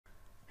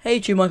Hey,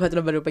 welcome back to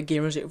another video by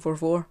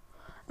Gamers844,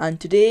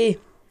 and today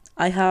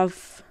I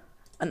have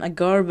an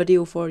Agario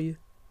video for you,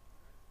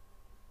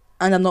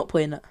 and I'm not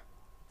playing it.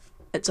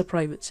 It's a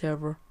private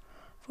server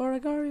for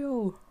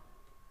Agario.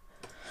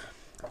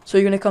 So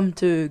you're gonna come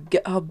to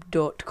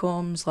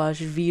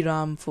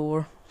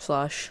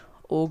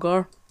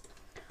github.com/vram4/ogar,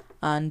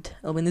 and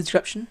it'll be in the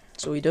description.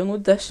 So you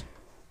download this.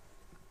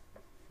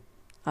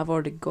 I've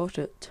already got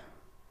it,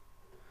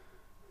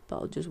 but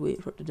I'll just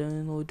wait for it to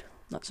download.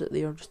 That's it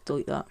there. Just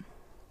delete that.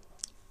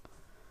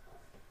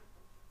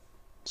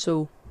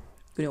 So,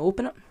 you're going to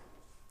open it.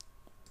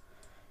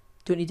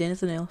 Don't need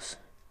anything else.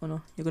 Oh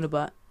no, you're going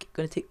to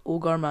take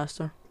Ogar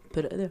Master,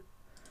 put it there.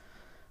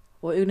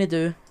 What you're going to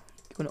do,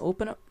 you're going to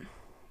open it.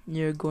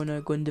 You're going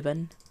to go into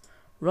bin,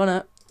 run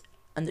it,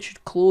 and it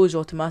should close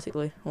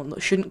automatically. Well, no,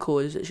 it shouldn't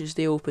close, it should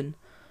stay open.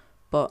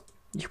 But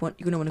you're going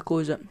to want to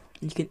close it, and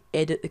you can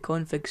edit the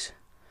configs.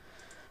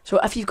 So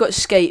if you've got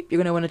Skype, you're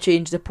going to want to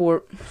change the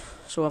port.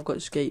 So I've got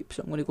Skype,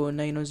 so I'm going to go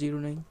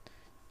 9009.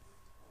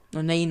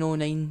 No,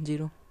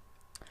 9090.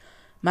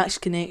 Max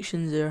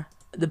connections there.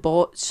 The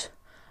bots,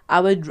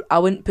 I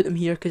wouldn't put them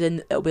here because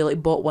then it'll be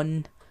like bot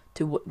 1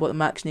 to what the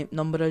max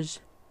number is.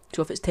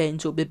 So if it's 10,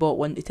 so it'll be bot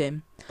 1 to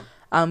 10.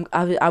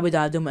 I would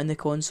add them in the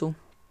console.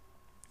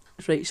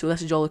 Right, so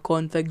this is all the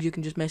configs. You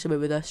can just mess about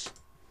with this.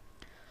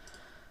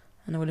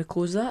 And I'm going to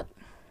close that.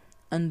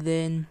 And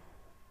then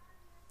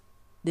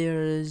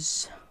there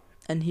is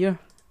in here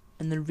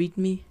in the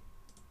readme.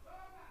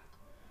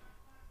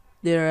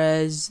 There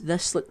is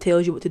this that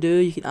tells you what to do.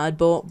 You can add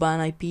bot, ban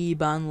IP,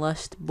 ban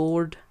list,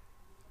 board.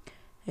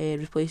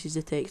 Replaces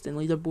the text in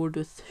leaderboard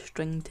with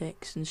string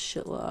text and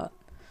shit like that.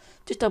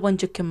 Just a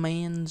bunch of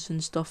commands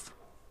and stuff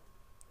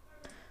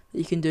that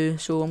you can do.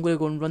 So I'm gonna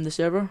go and run the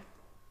server.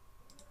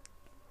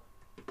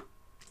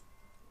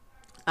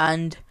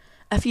 And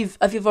if you've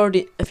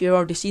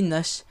already seen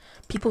this,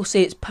 people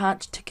say it's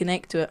patched to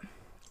connect to it.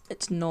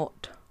 It's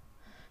not.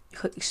 You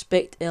click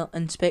inspect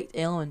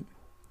element.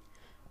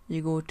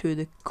 You go to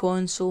the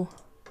console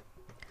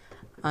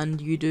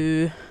and you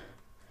do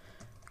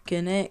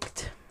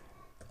connect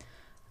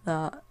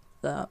that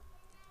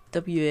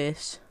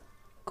ws :/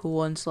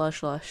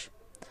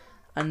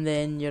 and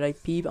then your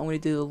IP. But I'm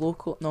going to do the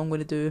local. No, I'm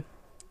going to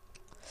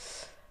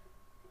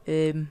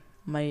do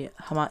my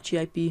Hamachi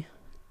IP.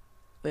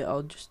 Wait,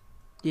 I'll just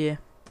because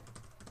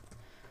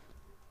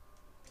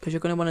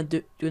you're going to want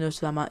to do this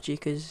with Hamachi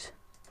because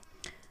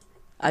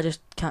I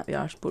just can't be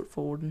arsed port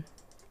forwarding.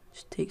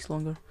 Just takes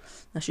longer.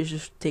 This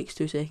just takes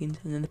 2 seconds,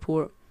 and then the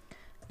port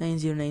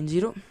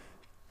 9090,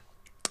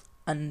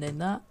 and then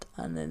that,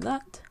 and then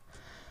that,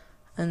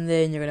 and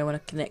then you're gonna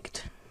want to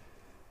connect,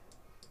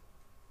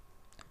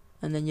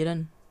 and then you're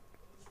in.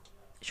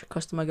 It's your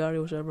custom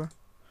Agario server.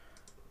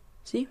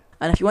 See?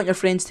 And if you want your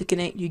friends to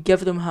connect, you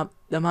give them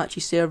the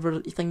Hamachi server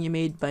thing you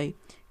made by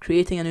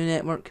creating a new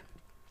network,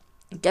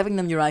 giving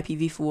them your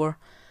IPv4,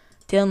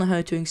 telling them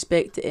how to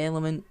inspect the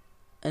element,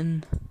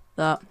 and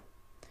that.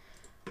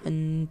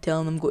 And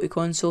telling them go to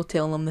console,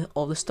 telling them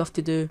all the stuff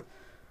to do.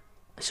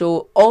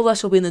 So all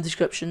this will be in the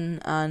description,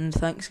 and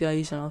thanks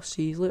guys, and I'll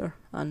see you later,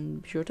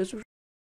 and be sure to subscribe.